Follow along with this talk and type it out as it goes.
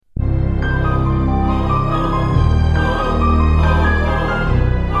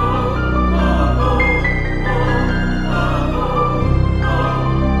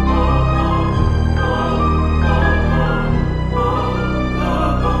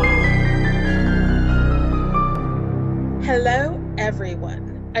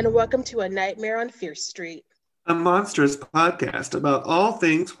and welcome to A Nightmare on Fierce Street. A monstrous podcast about all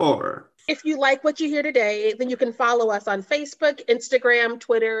things horror. If you like what you hear today, then you can follow us on Facebook, Instagram,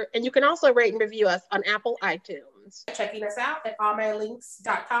 Twitter, and you can also rate and review us on Apple iTunes. Checking us out at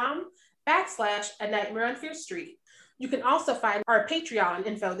allmylinks.com/A Nightmare on Fierce Street. You can also find our Patreon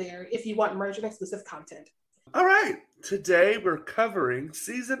info there if you want merch and exclusive content. All right, today we're covering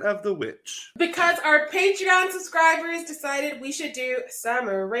Season of the Witch. Because our Patreon subscribers decided we should do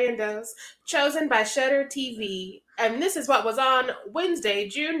Summer Randos, chosen by Shudder TV. And this is what was on Wednesday,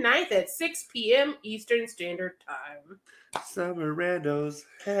 June 9th at 6 p.m. Eastern Standard Time. Summer Randos,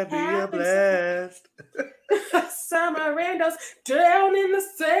 have me a blast. Summer Randos, down in the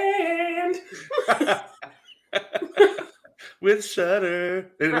sand. With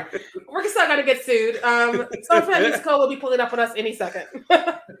Shudder. We're still going to get sued. Sunflower Musical will be pulling up on us any second.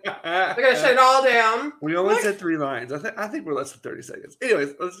 They're going to shut it all down. We only said 3 lines. I think we're less than 30 seconds.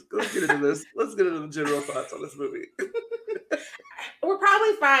 Anyways, let's get into this. Let's get into the general thoughts on this movie. We're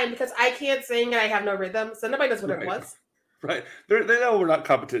probably fine because I can't sing and I have no rhythm, so nobody knows what it was. Right. They know we're not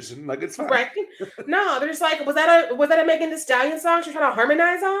competition. Like, it's fine. Right. No, they're just like, was that a Megan Thee Stallion song she's trying to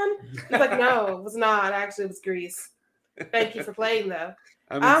harmonize on? It's like, no, it was not. Actually, it was Grease. Thank you for playing, though.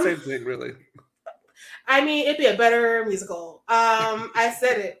 I mean, same thing, really. I mean, it'd be a better musical. I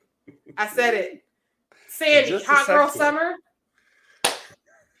said it. Sandy, Hot Girl Summer.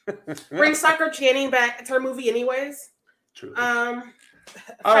 Bring Sucker Channing back. It's her movie anyways. True. All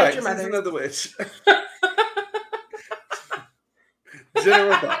right, Season of the Witch.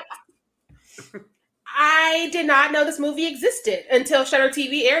 General thoughts. I did not know this movie existed until Shudder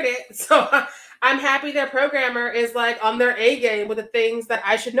TV aired it. So I'm happy their programmer is like on their A game with the things that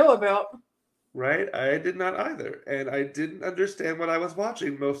I should know about. Right? I did not either. And I didn't understand what I was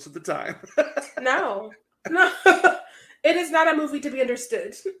watching most of the time. No. It is not a movie to be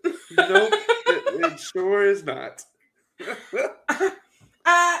understood. Nope. It sure is not.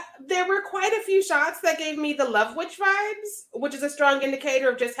 There were quite a few shots that gave me the Love Witch vibes, which is a strong indicator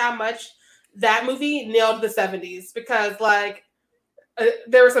of just how much that movie nailed the 70s. Because, like,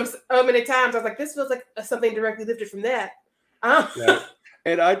 there were so many times I was like, this feels like something directly lifted from that. Yeah.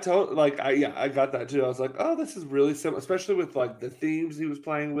 And I got that too. I was like, oh, this is really simple, especially with like the themes he was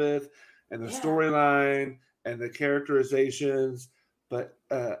playing with and the storyline and the characterizations. But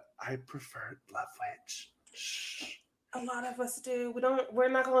I preferred Love Witch. Shh. A lot of us do. We're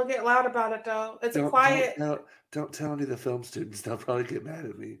not going to get loud about it though. It's a quiet. Don't tell any of the film students. They'll probably get mad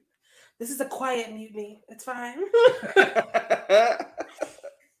at me. This is a quiet mutiny. It's fine.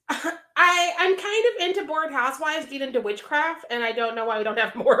 I'm kind of into Bored Housewives getting into witchcraft, and I don't know why we don't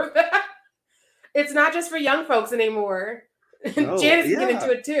have more of that. It's not just for young folks anymore. No, Janice can get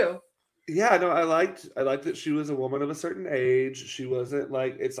into it too. Yeah, no, I liked that she was a woman of a certain age. She wasn't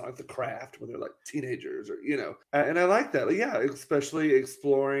like, it's not The Craft when they're like teenagers or, and I like that. Yeah, especially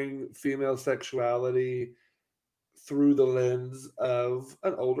exploring female sexuality through the lens of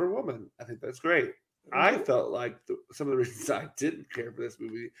an older woman. I think that's great. Mm-hmm. I felt like some of the reasons I didn't care for this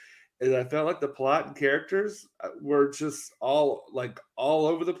movie is I felt like the plot and characters were just all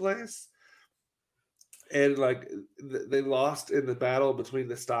over the place. And like they lost in the battle between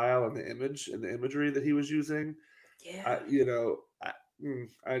the style and the image and the imagery that he was using. Yeah. I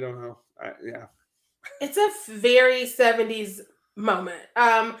don't know. It's a very 70s moment.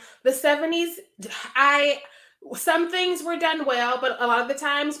 The 70s, some things were done well, but a lot of the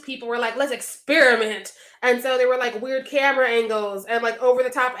times people were like, let's experiment. And so there were like weird camera angles and like over the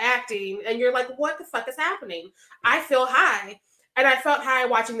top acting. And you're like, what the fuck is happening? I feel high. And I felt high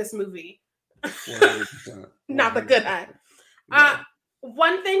watching this movie. 100%. Not the good high. No.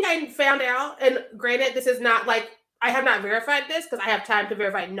 One thing I found out, and granted, this is not like, I have not verified this because I have time to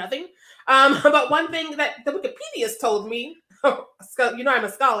verify nothing. But one thing that the Wikipedia's told me, I'm a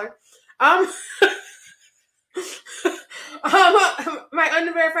scholar. My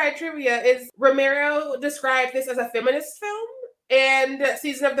unverified trivia is Romero described this as a feminist film, and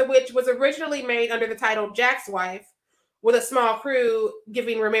Season of the Witch was originally made under the title Jack's Wife, with a small crew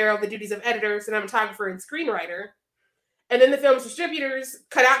giving Romero the duties of editor, cinematographer, and screenwriter. And then the film's distributors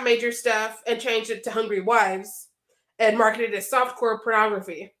cut out major stuff and changed it to Hungry Wives and marketed it as softcore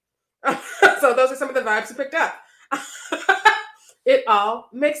pornography. So those are some of the vibes we picked up. It all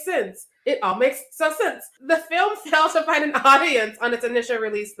makes sense. It all makes sense. The film failed to find an audience on its initial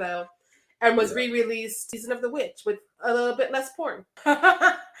release, though, and was re-released Season of the Witch with a little bit less porn.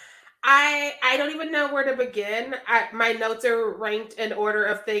 I don't even know where to begin. My notes are ranked in order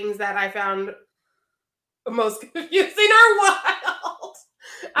of things that I found most confusing or wild.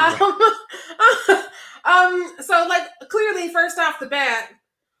 So like clearly, first off the bat,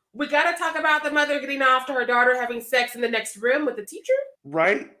 We got to talk about the mother getting off to her daughter having sex in the next room with the teacher.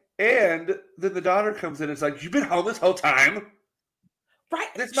 Right? And then the daughter comes in and it's like, you've been home this whole time? Right?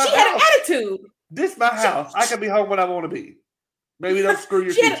 This my She had an house. attitude. This my house. I can be home when I want to be. Maybe don't screw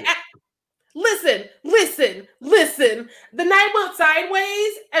your teacher. Listen. The night went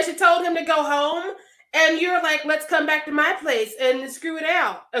sideways and she told him to go home. And you're like, let's come back to my place and screw it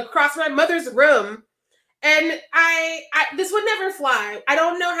out across my mother's room. And I this would never fly. I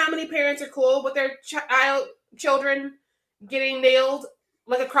don't know how many parents are cool with their children getting nailed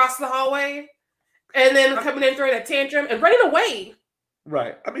like across the hallway and then coming in throwing a tantrum and running away.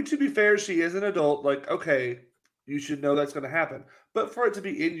 Right. I mean, to be fair, she is an adult. Like, okay, you should know that's going to happen. But for it to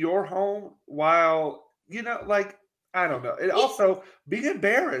be in your home while, like, I don't know. And also being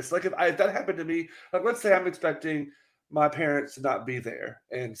embarrassed. Like, if that happened to me, like, let's say I'm expecting my parents to not be there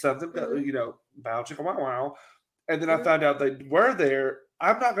and something, bow chicka wow wow. And then I found out they were there.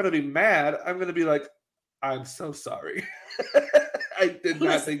 I'm not going to be mad. I'm going to be like, I'm so sorry. I did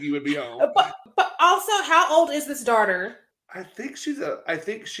not think you would be home. But also, how old is this daughter? I think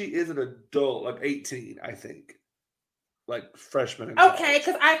she is an adult, like 18, I think. Like freshman in college. Okay,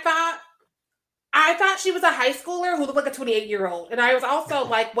 because I thought she was a high schooler who looked like a 28-year-old. And I was also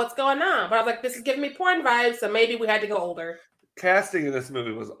like, what's going on? But I was like, this is giving me porn vibes, so maybe we had to go older. Casting in this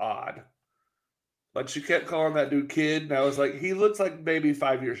movie was odd. Like, she kept calling that dude kid, and I was like, he looks like maybe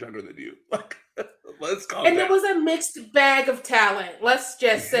 5 years younger than you. Like, let's call And it was a mixed bag of talent. Let's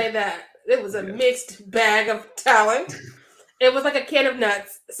just say that. It was a mixed bag of talent. It was like a can of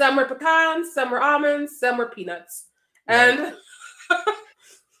nuts. Some were pecans, some were almonds, some were peanuts. Right. And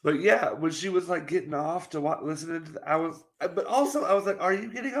but yeah, when she was like getting off to listening to, but also I was like, are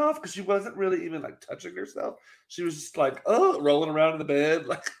you getting off? Because she wasn't really even like touching herself. She was just like, rolling around in the bed.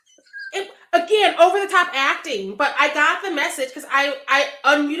 Like, again, over the top acting. But I got the message because I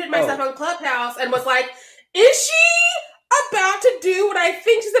unmuted myself on Clubhouse and was like, is she about to do what I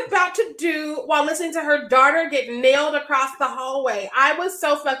think she's about to do while listening to her daughter get nailed across the hallway? I was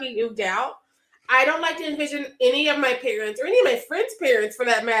so fucking ooged out. I don't like to envision any of my parents or any of my friends' parents, for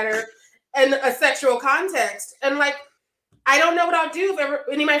that matter, in a sexual context. And like, I don't know what I'll do if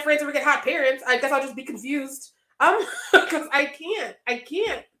any of my friends ever get hot parents. I guess I'll just be confused. Because I can't.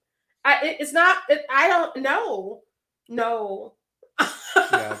 It's not. I don't know. No.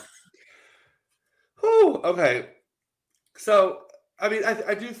 Yeah. Whew, okay. So, I mean,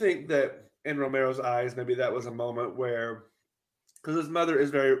 I do think that in Romero's eyes, maybe that was a moment where, because the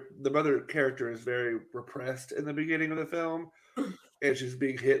mother character is very repressed in the beginning of the film, and she's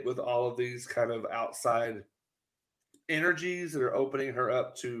being hit with all of these kind of outside energies that are opening her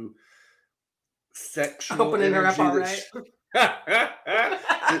up to sexual energy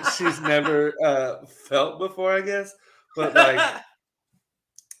that she's never felt before, I guess. But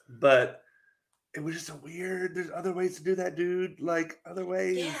it was just a weird. There's other ways to do that, dude. Like other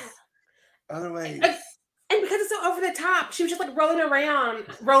ways. And because it's so over the top, she was just like rolling around,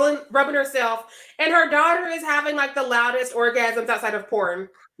 rubbing herself, and her daughter is having like the loudest orgasms outside of porn.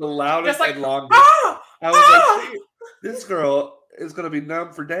 The loudest like, and longest. I was like, this girl is gonna be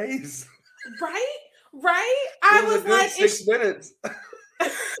numb for days. Right. I was like 6 minutes. I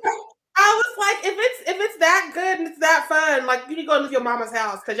was like, if it's that good and it's that fun, like you need to go and live your mama's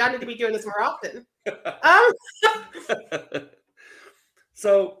house because y'all need to be doing this more often.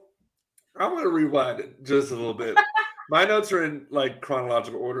 So I'm going to rewind it just a little bit. My notes are in like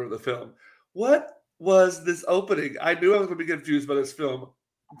chronological order of the film. What was this opening? I knew I was going to be confused by this film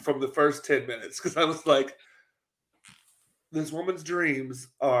from the first 10 minutes because I was like, this woman's dreams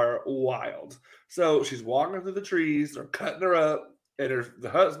are wild. So she's walking through the trees, they're cutting her up, and the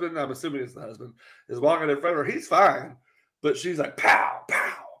husband, I'm assuming it's the husband, is walking in front of her. He's fine, but she's like, pow,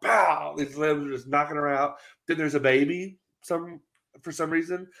 pow, pow. These limbs are just knocking her out. Then there's a baby for some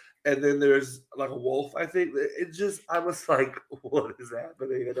reason. And then there's like a wolf, I think. I was like, what is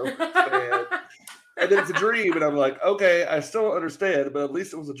happening? I don't understand. And then it's a dream, and I'm like, okay, I still don't understand, but at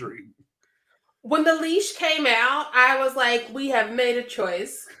least it was a dream. When the leash came out, I was like, we have made a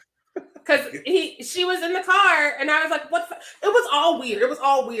choice. Because she was in the car, and I was like, what? It was all weird.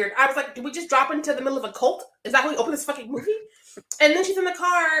 I was like, did we just drop into the middle of a cult? Is that how we open this fucking movie? And then she's in the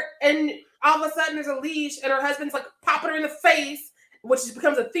car, and all of a sudden there's a leash, and her husband's like popping her in the face, which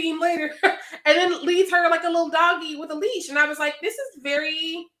becomes a theme later, and then leads her like a little doggy with a leash. And I was like, this is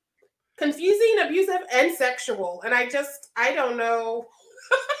very confusing, abusive, and sexual. And I don't know.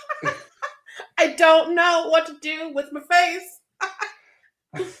 I don't know what to do with my face.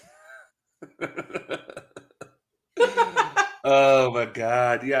 Oh my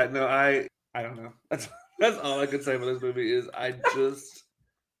God. Yeah, no, I don't know. That's all I can say about this movie is I just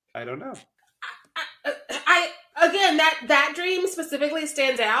I don't know. I again, that dream specifically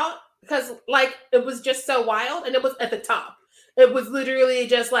stands out because like it was just so wild, and it was at the top. It was literally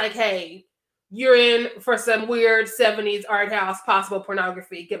just like, hey, you're in for some weird 70s art house possible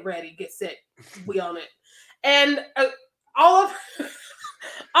pornography. Get ready, get set. We on it. And all of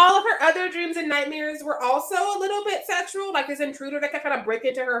all of her other dreams and nightmares were also a little bit sexual, like this intruder that could kind of break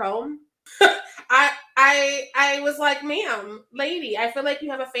into her home. I was like, ma'am, lady, I feel like you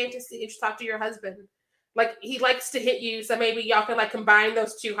have a fantasy. You should talk to your husband. Like he likes to hit you, so maybe y'all can like combine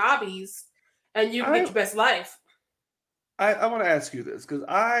those two hobbies, and you can get your best life. I want to ask you this because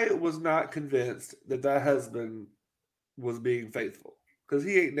I was not convinced that that husband was being faithful because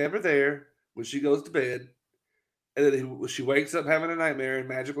he ain't never there when she goes to bed, and then she wakes up having a nightmare, and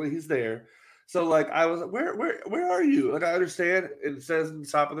magically he's there. So like I was like, where are you? Like I understand it says in the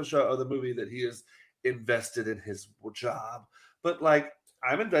top of the show of the movie that he is invested in his job, but like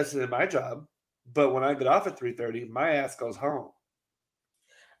I'm invested in my job. But when I get off at 3:30, my ass goes home.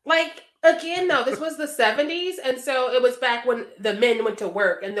 Like again, no, this was the 70s, and so it was back when the men went to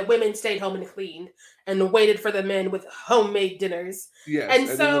work and the women stayed home and cleaned and waited for the men with homemade dinners. Yes, And and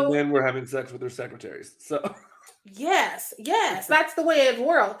then the so men were having sex with their secretaries. So yes, yes, that's the way of the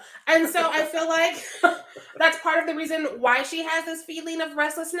world. And so I feel like that's part of the reason why she has this feeling of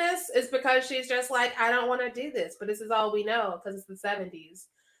restlessness is because she's just like, I don't want to do this, but this is all we know because it's the 70s.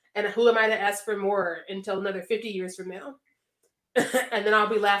 And who am I to ask for more until another 50 years from now? And then I'll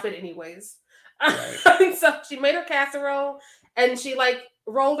be laughing anyways. Right. So she made her casserole and she like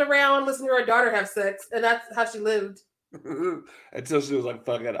rolled around listening to her daughter have sex, and that's how she lived. Until she was like,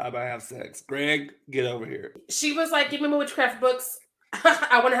 fuck it, I'm gonna have sex. Greg, get over here. She was like, give me my witchcraft books.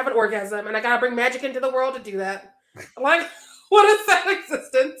 I want to have an orgasm, and I gotta bring magic into the world to do that. Like, what is that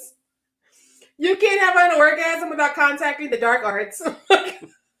existence? You can't have an orgasm without contacting the dark arts.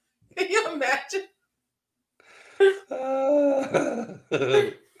 Can you imagine?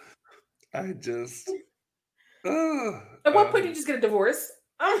 I just. At what point did you just get a divorce?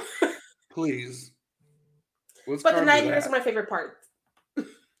 Please. But the nightmares were my favorite part.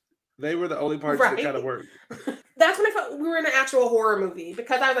 They were the only parts that kind of worked. That's when I felt we were in an actual horror movie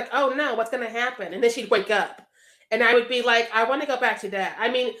because I was like, oh no, what's going to happen? And then she'd wake up and I would be like, I want to go back to that. I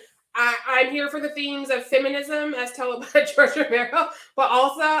mean, I'm here for the themes of feminism as told by George Romero, but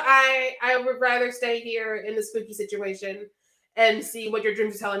also I would rather stay here in the spooky situation and see what your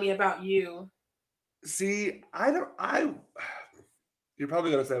dreams are telling me about you. See, you're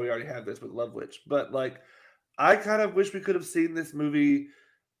probably going to say we already have this with Love Witch, but like, I kind of wish we could have seen this movie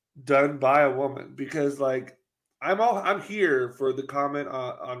done by a woman because like I'm here for the comment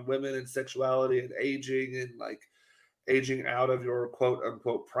on women and sexuality and aging and like aging out of your quote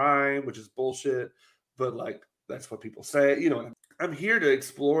unquote prime, which is bullshit, but like that's what people say, you know. I'm here to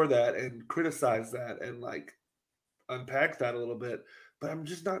explore that and criticize that and like unpack that a little bit, but I'm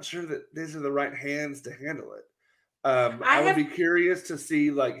just not sure that these are the right hands to handle it. I would be curious to see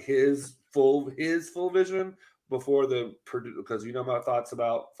like his full vision before because you know my thoughts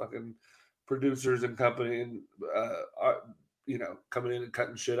about fucking producers and company and you know, coming in and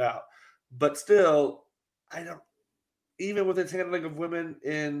cutting shit out. But still, I don't. Even with his handling of women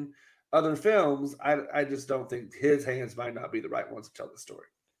in other films, I just don't think his hands might not be the right ones to tell the story.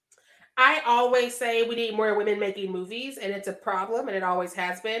 I always say we need more women making movies, and it's a problem, and it always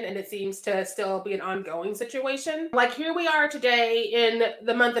has been, and it seems to still be an ongoing situation. Like here we are today in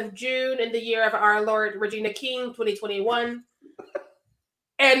the month of June in the year of our Lord Regina King, 2021.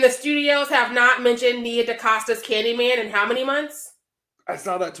 And the studios have not mentioned Nia DaCosta's Candyman in how many months? I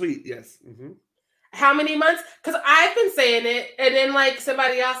saw that tweet, yes. Mm-hmm. How many months? Because I've been saying it, and then like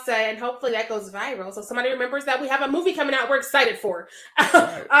somebody else say, and hopefully that goes viral. So somebody remembers that we have a movie coming out we're excited for.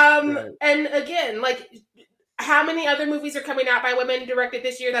 Right. And again, like how many other movies are coming out by women directed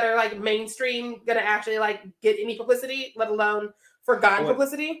this year that are like mainstream, gonna actually like get any publicity, let alone forgotten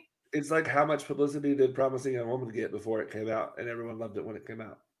publicity? It's like how much publicity did Promising Young Woman get before it came out, and everyone loved it when it came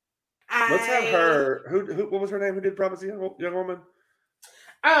out. Let's have her. Who? What was her name? Who did Promising Young Woman?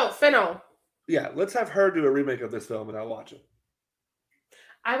 Oh, Fennel. Yeah, let's have her do a remake of this film, and I'll watch it.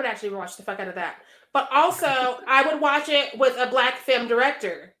 I would actually watch the fuck out of that. But also, I would watch it with a black film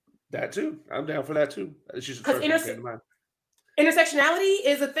director. That too. I'm down for that too. She's intersectionality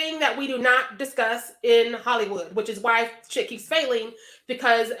is a thing that we do not discuss in Hollywood, which is why shit keeps failing,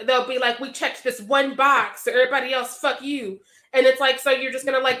 because they'll be like, we checked this one box, so everybody else, fuck you. And it's like, so you're just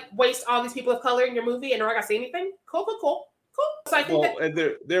going to like waste all these people of color in your movie and you're not going to say anything? Cool. So I think and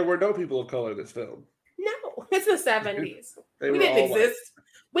there were no people of color in this film. No, it's the 70s. We didn't exist. White.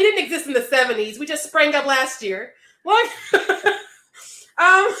 We didn't exist in the 70s. We just sprang up last year. What?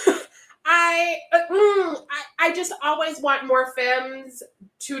 I just always want more femmes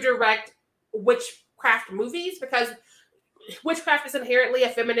to direct witchcraft movies because witchcraft is inherently a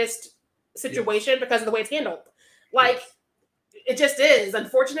feminist situation because of the way it's handled. Like, it just is.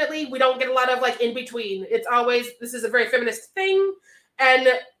 Unfortunately, we don't get a lot of like in between. It's always, this is a very feminist thing, and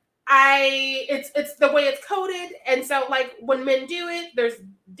it's the way it's coded, and so like when men do it, there's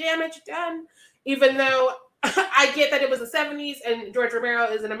damage done. Even though I get that it was the 70s and George Romero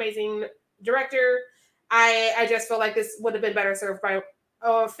is an amazing director, I just feel like this would have been better served by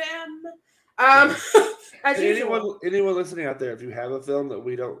a femme. As usual. Anyone listening out there, if you have a film that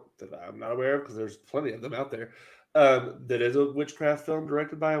I'm not aware of, because there's plenty of them out there, that is a witchcraft film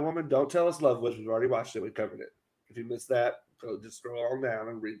directed by a woman, don't tell us Love Witch. We've already watched it. We covered it. If you missed that, so just scroll on down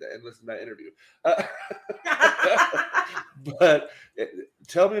and read that and listen to that interview. But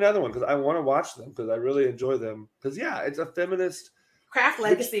tell me another one, because I want to watch them, because I really enjoy them. Because it's a feminist. Craft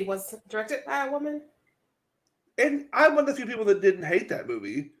Legacy was directed by a woman. And I'm one of the few people that didn't hate that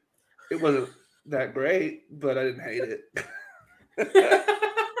movie. It wasn't that great, but I didn't hate it.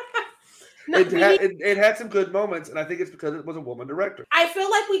 It had some good moments, and I think it's because it was a woman director. I feel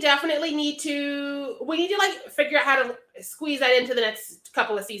like we definitely need to like figure out how to squeeze that into the next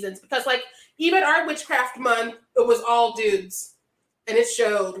couple of seasons, because like even our witchcraft month, it was all dudes, and it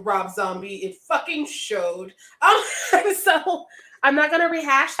showed. Rob Zombie, it fucking showed. So I'm not gonna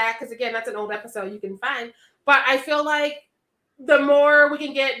rehash that because again, that's an old episode you can find. But I feel like the more we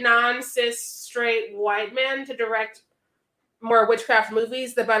can get non-cis straight white men to direct more witchcraft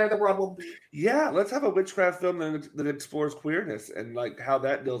movies, the better the world will be. Yeah, let's have a witchcraft film that explores queerness and like how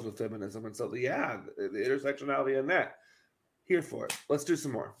that deals with feminism and so. Yeah, the intersectionality in that. Here for it. Let's do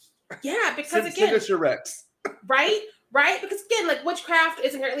some more. Yeah, because again, send us your recs. Right? Because again, like witchcraft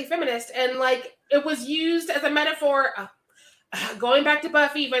is inherently feminist, and like it was used as a metaphor. Going back to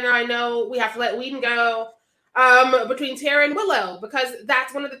Buffy, even though I know we have to let Whedon go. Between Tara and Willow, because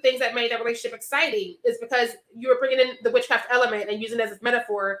that's one of the things that made that relationship exciting, is because you were bringing in the witchcraft element and using it as a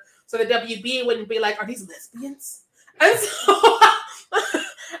metaphor, so the WB wouldn't be like, "Are these lesbians?" And so,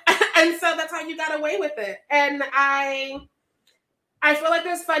 that's how you got away with it. And I feel like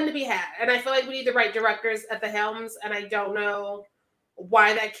there's fun to be had, and I feel like we need the right directors at the helms, and I don't know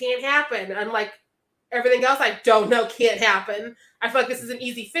why that can't happen. Unlike everything else, I don't know can't happen. I feel like this is an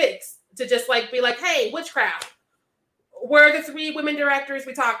easy fix. To just like be like, hey, witchcraft. Where are the 3 women directors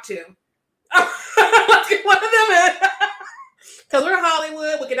we talked to? Let's get one of them in. Because we're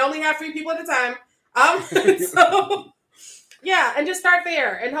Hollywood, we can only have 3 people at a time. So yeah, and just start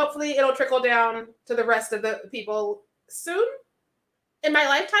there, and hopefully it'll trickle down to the rest of the people soon in my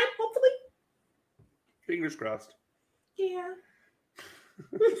lifetime. Hopefully. Fingers crossed. Yeah.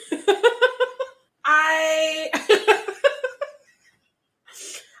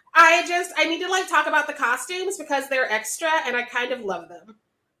 I need to like talk about the costumes because they're extra and I kind of love them.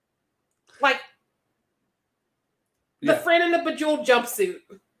 Like the friend in the bejeweled jumpsuit.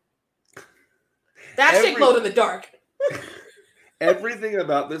 That shit glowed in the dark. Everything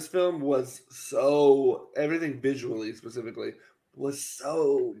about this film was everything visually specifically was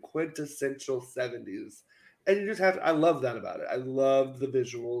so quintessential 70s. And you just I love that about it. I loved the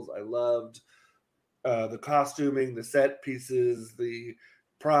visuals. I loved the costuming, the set pieces, the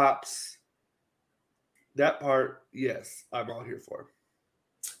props. That part, yes, I'm all here for.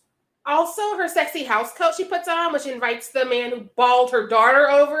 Also, her sexy house coat she puts on, which invites the man who bawled her daughter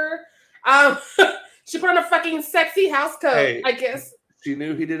over. She put on a fucking sexy house coat, I guess. She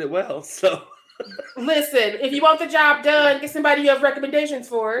knew he did it well, so. Listen, if you want the job done, get somebody you have recommendations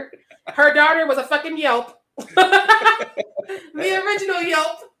for. Her daughter was a fucking Yelp. The original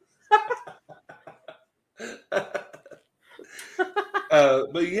Yelp.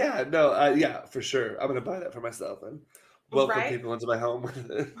 But yeah, no, yeah, for sure. I'm gonna buy that for myself and welcome people into my home.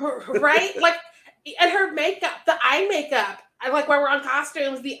 Right? Like, and her makeup, the eye makeup. I like while we're on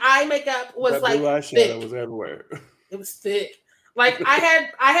costumes, the eye makeup was that like blue eyeshadow was everywhere. It was thick. Like I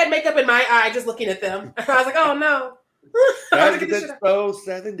had makeup in my eye just looking at them. I was like, oh no. That's so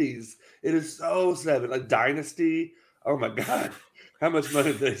 70s. It is so 70s. Like Dynasty. Oh my god. How much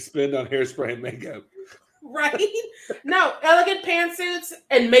money did they spend on hairspray and makeup? Right? No, elegant pantsuits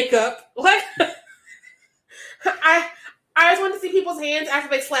and makeup. Like I always want to see people's hands after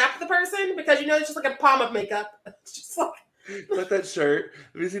they slap the person because you know it's just like a palm of makeup. It's just like like that shirt.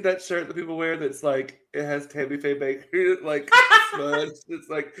 Have you seen that shirt that people wear that's like it has Tammy Faye Baker like smudged? It's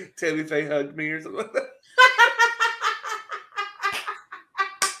like Tammy Faye hugged me or something like that.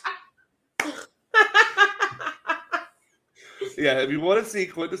 Yeah, if you want to see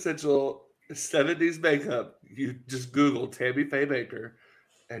quintessential 70s makeup, you just Google Tammy Faye Baker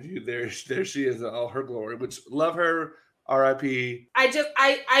And there she is in all her glory, which love her, R.I.P.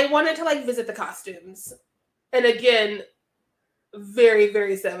 I wanted to like visit the costumes. And again, very,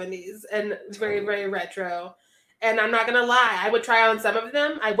 very 70s and very, very retro. And I'm not gonna lie, I would try on some of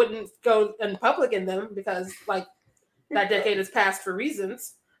them. I wouldn't go in public in them because like that decade has passed for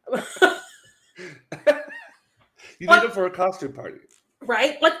reasons. You need them for a costume party.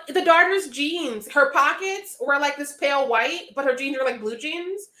 Right? Like the daughter's jeans, her pockets were like this pale white, but her jeans were like blue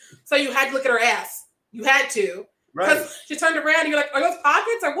jeans. So you had to look at her ass. You had to. Because Right. she turned around and you're like, are those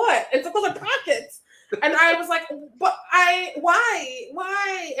pockets or what? And so those are pockets. And I was like, but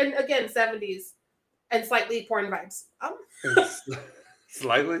why? And again, 70s and slightly porn vibes.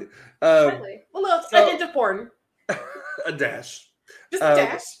 Slightly. Slightly. A hint of porn. A dash. Just a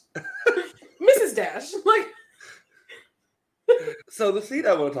dash. Mrs. Dash. Like. So the scene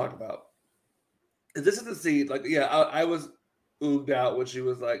I want to talk about is this is the scene, like, yeah, I was oomed out when she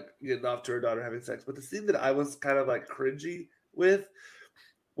was like getting off to her daughter having sex, but the scene that I was kind of like cringy with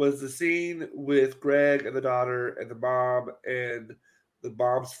was the scene with Greg and the daughter and the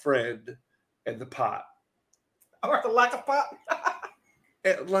mom's friend and the pot. Or the lack of pot.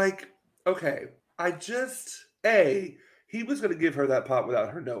 And like, okay, he was going to give her that pot without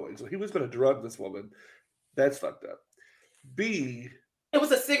her knowing, so he was going to drug this woman. That's fucked up. B, it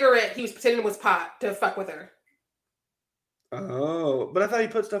was a cigarette he was pretending was pot to fuck with her. Oh, but I thought he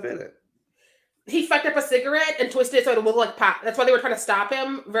put stuff in it. He fucked up a cigarette and twisted it so it would look like pot. That's why they were trying to stop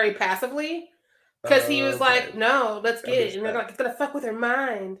him very passively. Because he was like, no, let's get it. And they're like, it's going to fuck with her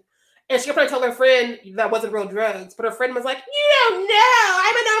mind. And she kept trying to tell her friend that wasn't real drugs. But her friend was like, you don't know.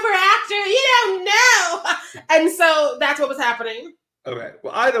 I'm an overactor. You don't know. And so that's what was happening. Okay.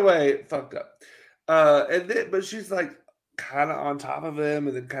 Well, either way, fucked up. But she's like, kind of on top of him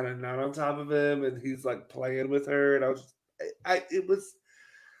and then kind of not on top of him, and he's like playing with her, and I was just,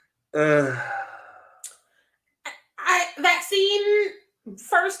 that scene,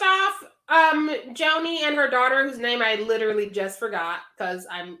 first off, Joni and her daughter, whose name I literally just forgot because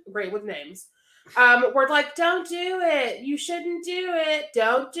I'm great with names, were like, don't do it, you shouldn't do it,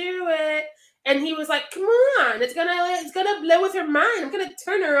 don't do it. And he was like, come on, it's gonna blow with her mind, I'm gonna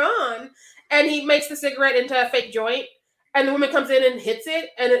turn her on. And he makes the cigarette into a fake joint. And the woman comes in and hits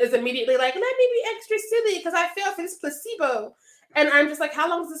it, and it is immediately like, let me be extra silly because I fell for this placebo. And I'm just like, how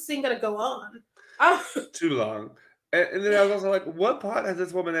long is this scene going to go on? Oh. Too long. And then I was also like, what pot has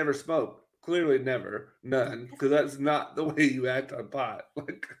this woman ever smoked? Clearly never. None. Because that's not the way you act on pot.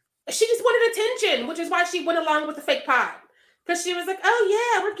 Like, she just wanted attention, which is why she went along with the fake pot. Because she was like,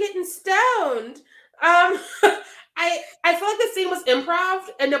 oh yeah, we're getting stoned. I feel like the scene was improv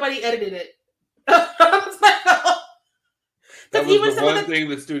and nobody edited it. I was like, oh. That was the one thing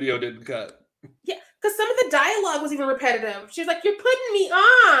the studio didn't cut. Yeah, because some of the dialogue was even repetitive. She was like, you're putting me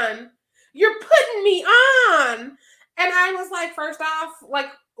on. You're putting me on. And I was like, first off, like,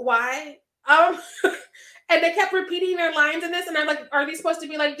 why? And they kept repeating their lines in this. And I'm like, are these supposed to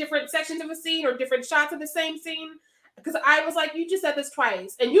be like different sections of a scene or different shots of the same scene? Because I was like, you just said this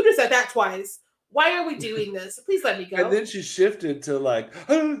twice. And you just said that twice. Why are we doing this? Please let me go. And then she shifted to like,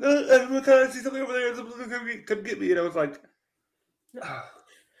 everyone can I see something over there? Come get me. And I was like,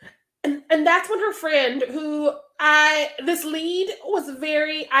 and that's when her friend, this lead was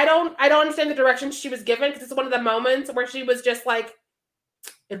very, I don't understand the direction she was given, because it's one of the moments where she was just like,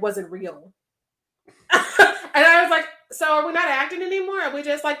 it wasn't real. And I was like, so are we not acting anymore? Are we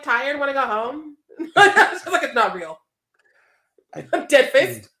just like tired, want to go home? I was like, it's not real. I'm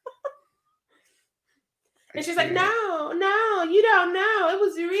dead-faced. And she's like, no, you don't know. It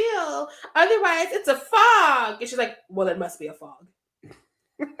was real. Otherwise, it's a fog. And she's like, well, it must be a fog.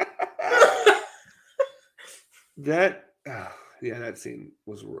 That scene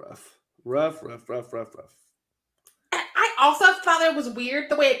was rough. I also thought it was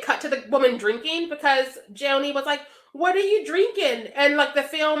weird the way it cut to the woman drinking, because Joni was like, what are you drinking? And like the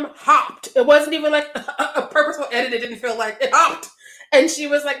film hopped. It wasn't even like a purposeful edit. It didn't feel like it hopped. And she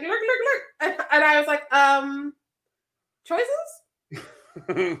was like, look. And I was like, choices?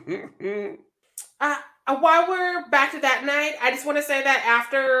 While we're back to that night, I just want to say that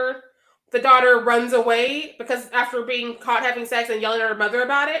after the daughter runs away, because after being caught having sex and yelling at her mother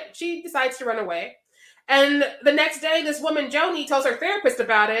about it, she decides to run away. And the next day, this woman, Joni, tells her therapist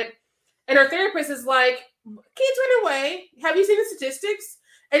about it. And her therapist is like, kids run away. Have you seen the statistics?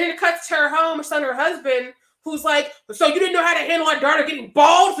 And then it cuts to her home, son, her husband, who's like, so you didn't know how to handle our daughter getting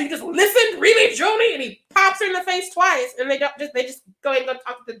bald, so you just listened? Really, Joni? And he pops her in the face twice. And they just go and go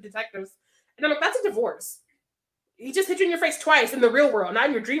talk to the detectives. And I'm like, that's a divorce. He just hit you in your face twice in the real world, not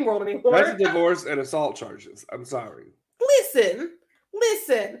in your dream world anymore. That's a divorce and assault charges. I'm sorry. Listen,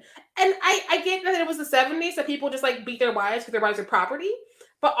 Listen, and I get that it was the 70s, so people just like beat their wives because their wives are property.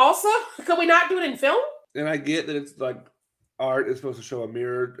 But also, could we not do it in film? And I get that it's like art is supposed to show a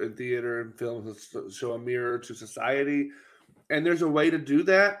mirror in theater and film is supposed to show a mirror to society. And there's a way to do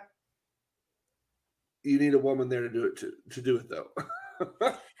that. You need a woman there to do it to do it though.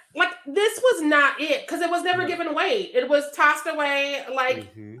 Like this was not it because it was never No. given away. It was tossed away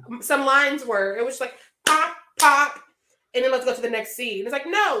like Mhm. some lines were. It was just like pop, pop, and then let's go to the next scene. It's like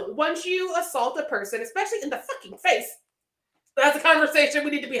no, once you assault a person, especially in the fucking face, that's a conversation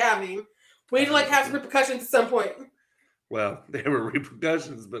we need to be having. We need to like have some repercussions at some point. Well, there were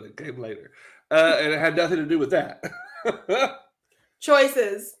repercussions, but it came later, and it had nothing to do with that.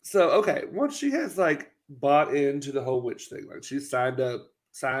 Choices. So okay, once she has like bought into the whole witch thing, like she's signed up,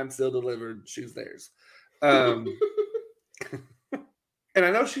 signed, still delivered, she's theirs. And I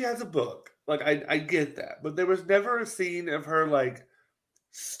know she has a book. Like I get that, but there was never a scene of her like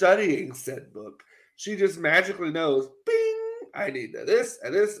studying said book. She just magically knows, bing, I need this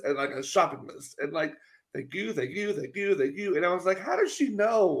and like a shopping list. And like, thank you, thank you, thank you, thank you. And I was like, how does she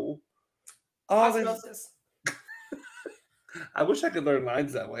know all this? Osmosis. I wish I could learn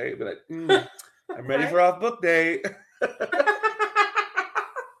lines that way, but I'm ready for off book day.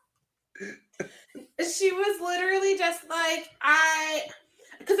 She was literally just like,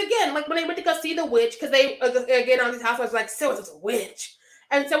 because again, like when they went to go see the witch, because they, again, on these housewives, like, so it's a witch.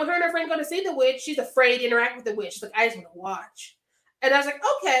 And so when her and her friend go to see the witch, she's afraid to interact with the witch. She's like, I just want to watch. And I was like,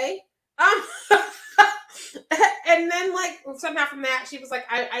 okay. And then like somehow from that, she was like,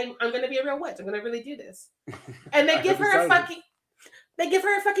 I'm going to be a real witch. I'm going to really do this. And they give her a fucking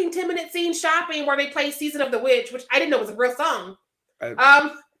 10-minute scene shopping where they play Season of the Witch, which I didn't know was a real song.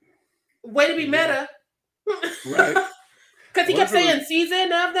 Way to be meta. Right. Because he kept saying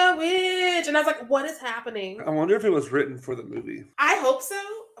Season of the Witch. And I was like, what is happening? I wonder if it was written for the movie. I hope so.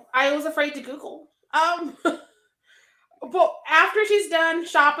 I was afraid to Google. But after she's done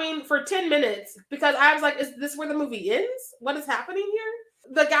shopping for 10 minutes, because I was like, is this where the movie ends? What is happening here?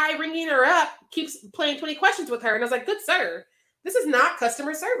 The guy ringing her up keeps playing 20 questions with her. And I was like, good sir, this is not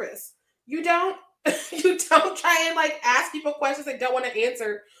customer service. You don't try and like ask people questions they don't want to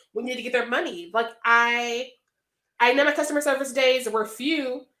answer when you need to get their money. Like I know my customer service days were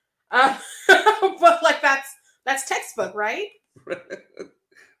few, but like that's textbook, right?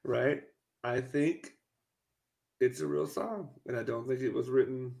 Right. I think it's a real song, and I don't think it was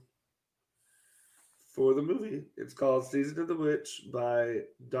written for the movie. It's called "Season of the Witch" by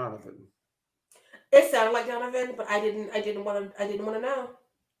Donovan. It sounded like Donovan, but I didn't want to know.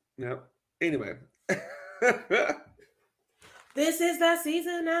 Yep. Anyway. This is the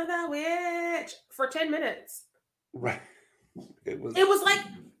season of the witch for 10 minutes. Right. It was like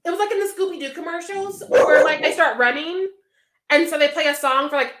in the Scooby-Doo commercials where like they start running and so they play a song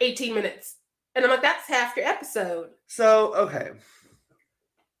for like 18 minutes. And I'm like, that's half your episode. So, okay.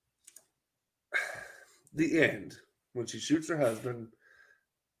 The end, when she shoots her husband,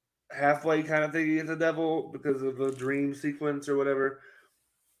 halfway kind of thinking it's a devil because of a dream sequence or whatever.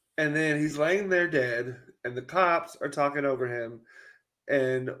 And then he's laying there dead, and the cops are talking over him,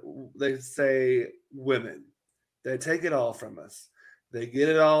 and they say, women, they take it all from us. They get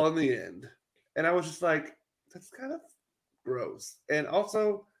it all in the end. And I was just like, that's kind of gross. And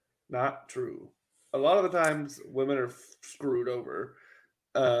also not true. A lot of the times women are screwed over,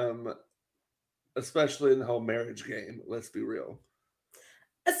 especially in the whole marriage game. Let's be real.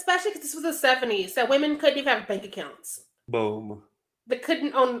 Especially because this was the 70s, so women couldn't even have bank accounts. Boom. They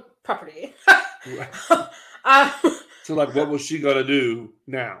couldn't own property. So, like, what was she gonna do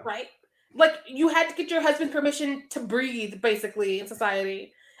now? Right. Like, you had to get your husband's permission to breathe, basically, in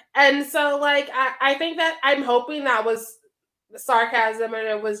society. And so, like, I think that I'm hoping that was sarcasm and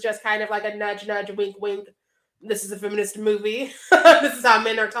it was just kind of like a nudge, wink, wink. This is a feminist movie. This is how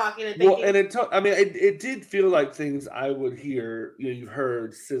men are talking and thinking. Well, and it did feel like things I would hear, you've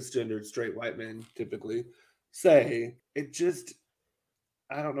heard cisgendered straight white men typically say. It just,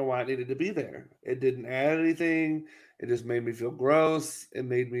 I don't know why it needed to be there. It didn't add anything. It just made me feel gross. It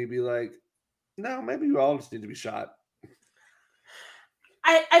made me be like, no, maybe you all just need to be shot.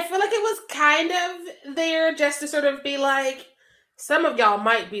 I feel like it was kind of there just to sort of be like, some of y'all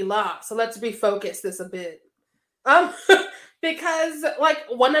might be lost, so let's refocus this a bit. Because like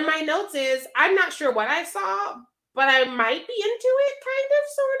one of my notes is, I'm not sure what I saw, but I might be into it, kind of,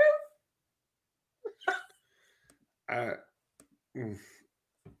 sort of.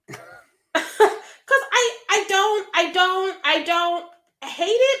 Because I don't hate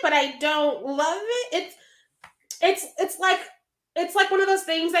it, but I don't love it. It's like one of those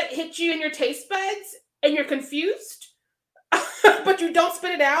things that hit you in your taste buds and you're confused. but you don't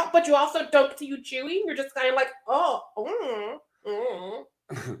spit it out, but you also don't continue chewing. You're just kind of like, oh,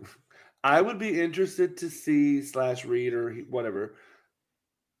 I would be interested to see / read or whatever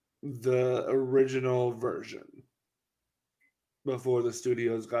the original version before the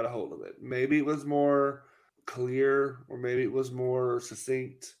studios got a hold of it. Maybe it was more clear, or maybe it was more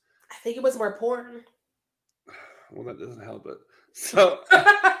succinct. I think it was more porn. Well, that doesn't help it. So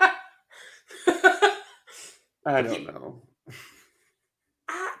I don't know.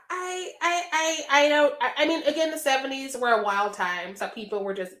 I don't. I mean, again, the 70s were a wild time, so people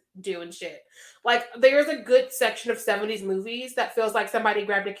were just doing shit. Like, there's a good section of 70s movies that feels like somebody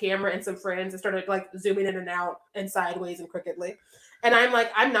grabbed a camera and some friends and started like zooming in and out and sideways and crookedly, and I'm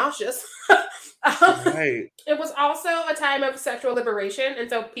like, I'm nauseous. Right. It was also a time of sexual liberation, and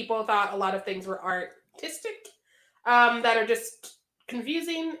so people thought a lot of things were artistic, that are just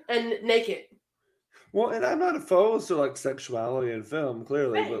confusing and naked. Well, and I'm not opposed to like sexuality in film,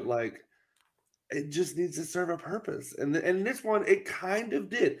 clearly, but Same. like it just needs to serve a purpose. And this one, it kind of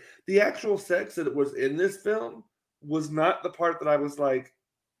did. The actual sex that was in this film was not the part that I was like,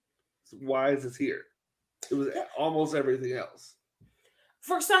 why is this here? It was almost everything else.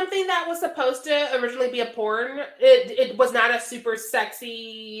 For something that was supposed to originally be a porn, it was not a super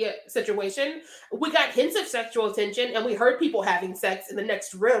sexy situation. We got hints of sexual tension, and we heard people having sex in the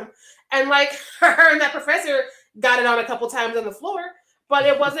next room. And like her and that professor got it on a couple times on the floor, but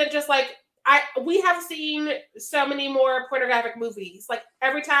it wasn't just like we have seen so many more pornographic movies. Like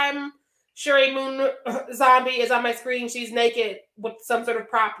every time Sherry Moon Zombie is on my screen, she's naked with some sort of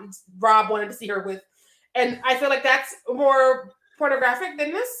prop Rob wanted to see her with. And I feel like that's more pornographic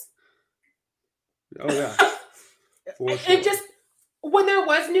than this. Oh yeah. For sure. It just, when there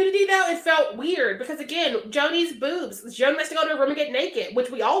was nudity though, it felt weird because again, Joni's boobs. Joni likes to go to a room and get naked,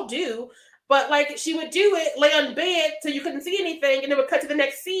 which we all do. But like she would do it, lay on bed so you couldn't see anything, and it would cut to the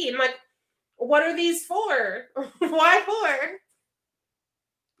next scene. Like, what are these for? Why for?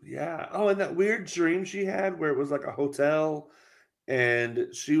 Yeah. Oh, and that weird dream she had where it was like a hotel and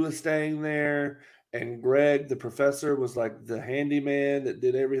she was staying there, and Greg, the professor, was like the handyman that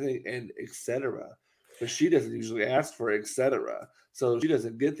did everything, and etc. But she doesn't usually ask for etc. So she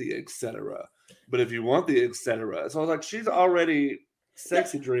doesn't get the etc. But if you want the etc. So I was like, she's already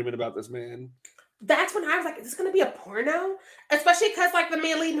sexy dreaming about this man. That's when I was like, is this going to be a porno? Especially because, like, the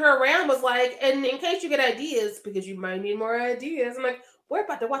man leading her around was like, and in case you get ideas, because you might need more ideas. I'm like, we're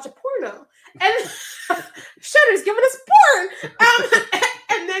about to watch a porno. And Shudder's giving us porn.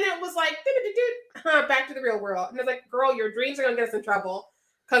 And then it was like, back to the real world. And I was like, girl, your dreams are going to get us in trouble.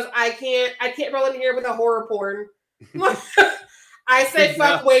 Because I can't roll in here with a horror porn. I say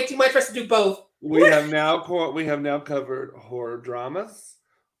fuck way too much for us to do both. We have now covered horror dramas,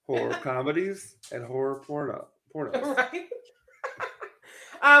 horror comedies, and horror pornos. Right.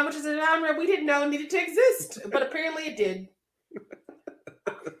 Which is a genre we didn't know needed to exist, but apparently it did.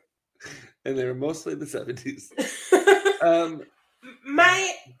 And they were mostly the 70s.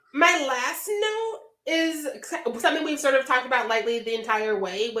 My last note is something we've sort of talked about lately the entire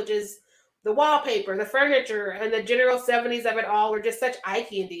way, which is the wallpaper, the furniture, and the general 70s of it all were just such eye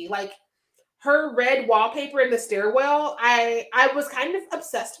candy. Like her red wallpaper in the stairwell, I was kind of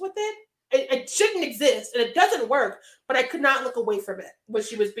obsessed with it. It shouldn't exist, and it doesn't work, but I could not look away from it when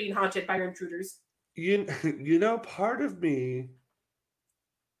she was being haunted by her intruders. You know, part of me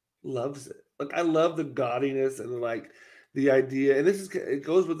loves it. Like I love the gaudiness and like the idea, and it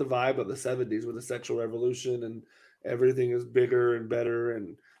goes with the vibe of the 70s with the sexual revolution, and everything is bigger and better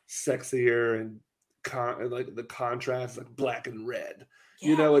and sexier, and like the contrast, like black and red. Yeah.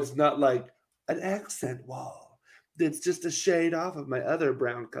 You know, it's not like an accent wall. It's just a shade off of my other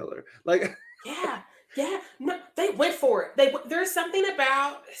brown color. Like yeah. No, they went for it. There's something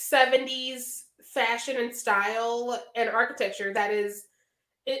about 70s fashion and style and architecture that is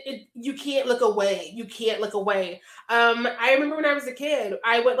you can't look away. You can't look away. I remember when I was a kid,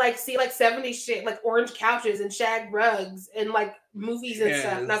 I would like see like 70s shit, like orange couches and shag rugs and like movies and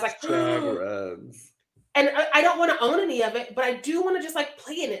stuff. And I was like, shag rugs. And I don't want to own any of it, but I do want to just like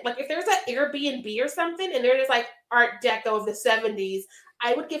play in it. Like if there's an Airbnb or something and there's like Art Deco of the 70s,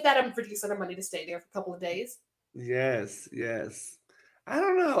 I would give that a ridiculous amount of money to stay there for a couple of days. Yes. I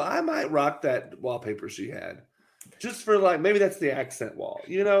don't know. I might rock that wallpaper she had. Just for like, maybe that's the accent wall,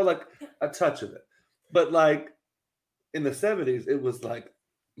 you know, like a touch of it. But like in the 70s, it was like,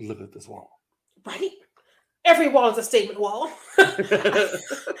 look at this wall. Right? Every wall is a statement wall.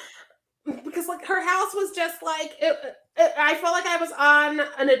 Because like her house was just like, I felt like I was on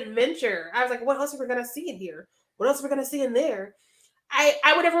an adventure. I was like, what else are we going to see in here? What else are we going to see in there?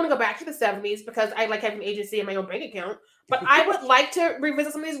 I would never want to go back to the 70s because I like having agency in my own bank account. But I would like to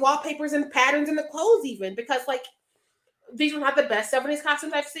revisit some of these wallpapers and patterns in the clothes, even because like these were not the best 70s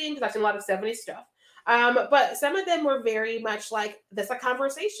costumes I've seen because I've seen a lot of 70s stuff. But some of them were very much like this a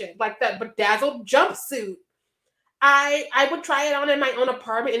conversation, like that bedazzled jumpsuit. I would try it on in my own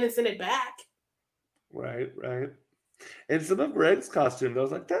apartment and then send it back. Right. And some of Greg's costumes, I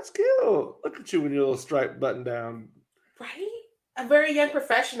was like, that's cute. Look at you in your little striped button down. Right? A very young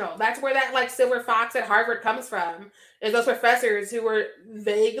professional. That's where that like silver fox at Harvard comes from. Is those professors who were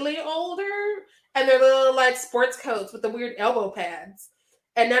vaguely older and their little like sports coats with the weird elbow pads.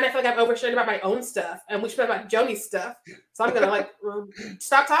 And then I feel like I'm oversharing about my own stuff, and we should talk about Joni's stuff. So I'm gonna like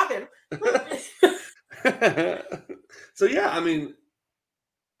stop talking. So yeah, I mean,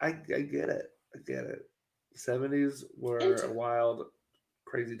 I get it. 70s were a wild,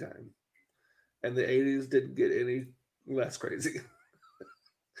 crazy time, and the 80s didn't get any less crazy.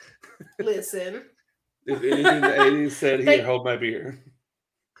 Listen, if anything, the 80s said, "Here, hold my beer."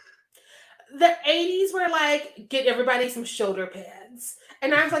 The 80s were like, get everybody some shoulder pads.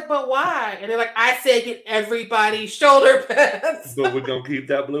 And I was like, but why? And they're like, I said get everybody shoulder pads. But we're going to keep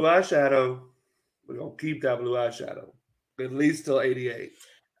that blue eyeshadow. At least till 88.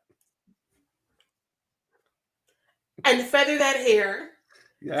 And feather that hair.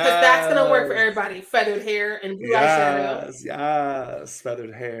 Because that's going to work for everybody. Feathered hair and blue eyeshadow. Yes.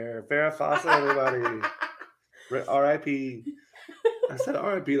 Feathered hair. Farrah Fawcett, everybody. R.I.P. I said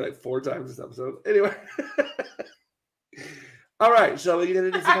R.I.P. like 4 times this episode. Anyway. All right. Shall we get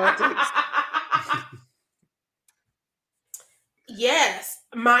into some hot takes? Yes.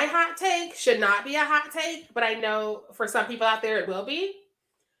 My hot take should not be a hot take, but I know for some people out there it will be.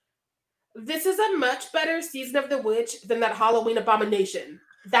 This is a much better season of The Witch than that Halloween abomination.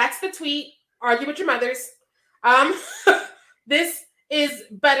 That's the tweet. Argue with your mothers. This is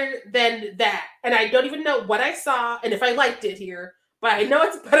better than that. And I don't even know what I saw and if I liked it here, but I know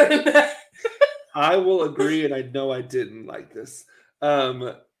it's better than that. I will agree, and I know I didn't like this.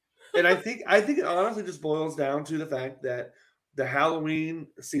 And I think it honestly just boils down to the fact that the Halloween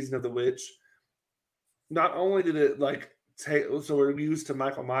season of The Witch, not only did it like take, so we're used to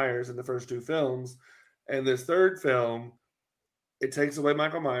Michael Myers in the first 2 films, and this third film, it takes away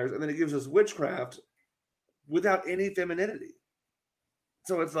Michael Myers, and then it gives us witchcraft without any femininity.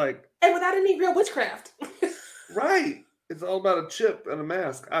 So it's like, and without any real witchcraft. Right. It's all about a chip and a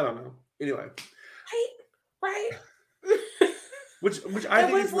mask. I don't know. Anyway. Right. Which I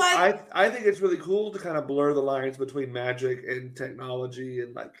think is like, I think it's really cool to kind of blur the lines between magic and technology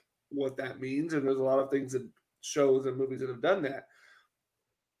and like what that means. And there's a lot of things in shows and movies that have done that,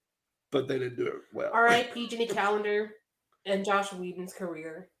 but they didn't do it well. R.I.P. Jenny Calendar and Josh Whedon's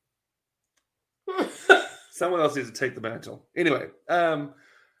career. Someone else needs to take the mantle. Anyway,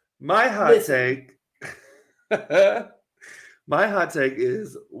 my hot take. My hot take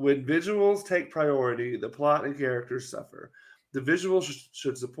is when visuals take priority, the plot and characters suffer. The visuals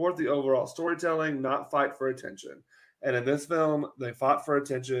should support the overall storytelling, not fight for attention. And in this film, they fought for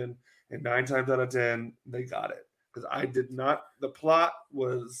attention, and 9 times out of 10, they got it. Because I did not. The plot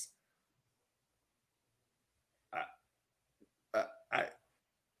was.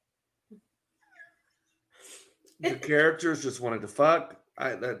 The characters just wanted to fuck.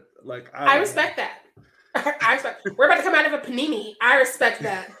 I respect that. I respect. We're about to come out of a panini. I respect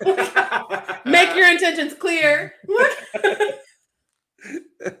that. Make your intentions clear.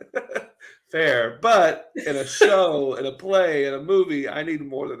 Fair, but in a show, in a play, in a movie, I need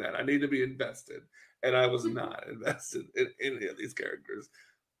more than that. I need to be invested, and I was not invested in any of these characters.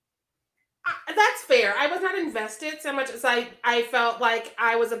 That's fair. I was not invested so much as I felt like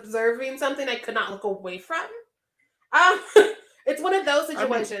I was observing something I could not look away from. It's one of those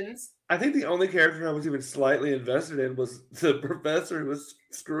situations. I think the only character I was even slightly invested in was the professor who was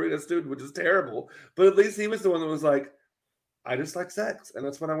screwing a student, which is terrible. But at least he was the one that was like, I just like sex, and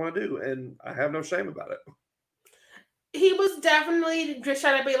that's what I want to do, and I have no shame about it. He was definitely just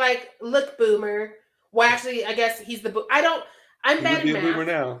trying to be like, look, boomer. Well, actually, I guess he's the I'm bad at math. Boomer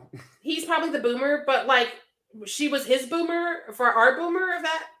now. He's probably the boomer, but like, she was his boomer for our boomer of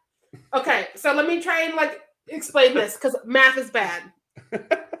that. Okay, so let me try and like explain this because math is bad.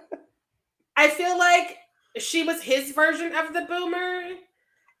 I feel like she was his version of the boomer.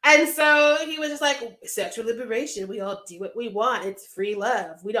 And so he was just like, sexual liberation. We all do what we want. It's free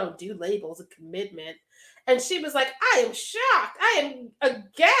love. We don't do labels of commitment. And she was like, I am shocked. I am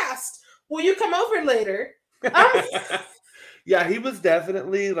aghast. Will you come over later? Yeah, he was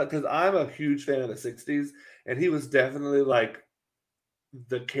definitely like, because I'm a huge fan of the 60s. And he was definitely like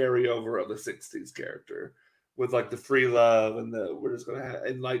the carryover of the 60s character. with like the free love and we're just gonna have,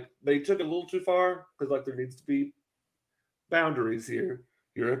 and like they took it a little too far because like there needs to be boundaries here.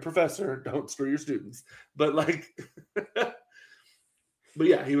 You're a professor, don't screw your students. But like, but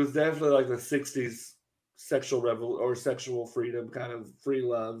yeah, he was definitely like the '60s sexual freedom kind of free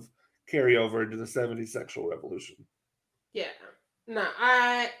love carry over into the '70s sexual revolution. Yeah, no,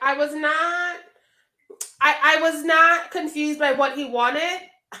 I was not. I was not confused by what he wanted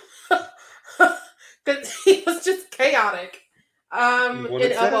because he was just chaotic.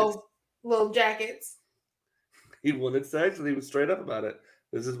 In elbow little jackets. He wanted sex, and he was straight up about it.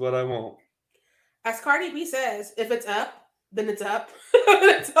 This is what I want. As Cardi B says, if it's up, then it's up.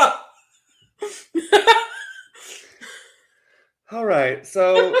 It's up. All right,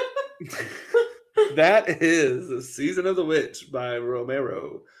 so that is Season of the Witch by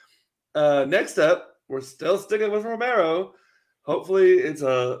Romero. Next up, we're still sticking with Romero. Hopefully, it's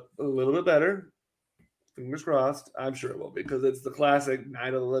a little bit better. Fingers crossed. I'm sure it will be because it's the classic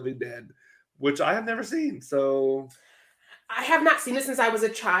Night of the Living Dead, which I have never seen. So I have not seen it since I was a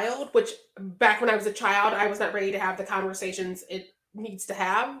child, which back when I was a child, I was not ready to have the conversations it needs to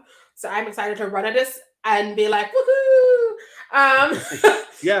have. So I'm excited to run at this and be like, woohoo!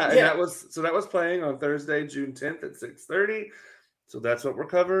 Yeah, and that was playing on Thursday, June 10th at 6:30. So that's what we're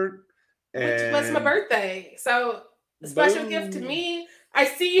covered. Which was my birthday. So a special gift to me. I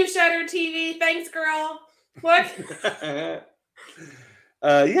see you, Shutter TV. Thanks, girl. What?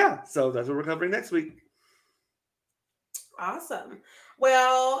 Yeah, so that's what we're covering next week. Awesome.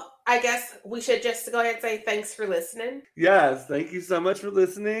 Well, I guess we should just go ahead and say thanks for listening. Yes, thank you so much for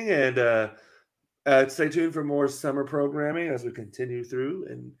listening, and stay tuned for more summer programming as we continue through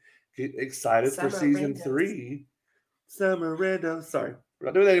and get excited for season 3. Summer Rando. Sorry, we're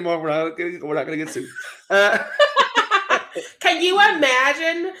not doing that anymore. We're not going to get sued. Can you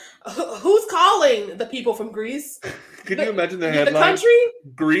imagine who's calling the people from Greece? Can you imagine the headline? The country?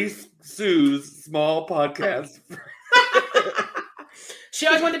 Greece sues small podcast. She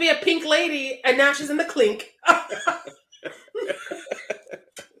always wanted to be a pink lady, and now she's in the clink.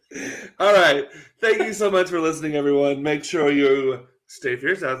 All right. Thank you so much for listening, everyone. Make sure you stay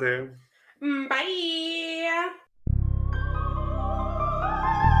fierce out there. Bye.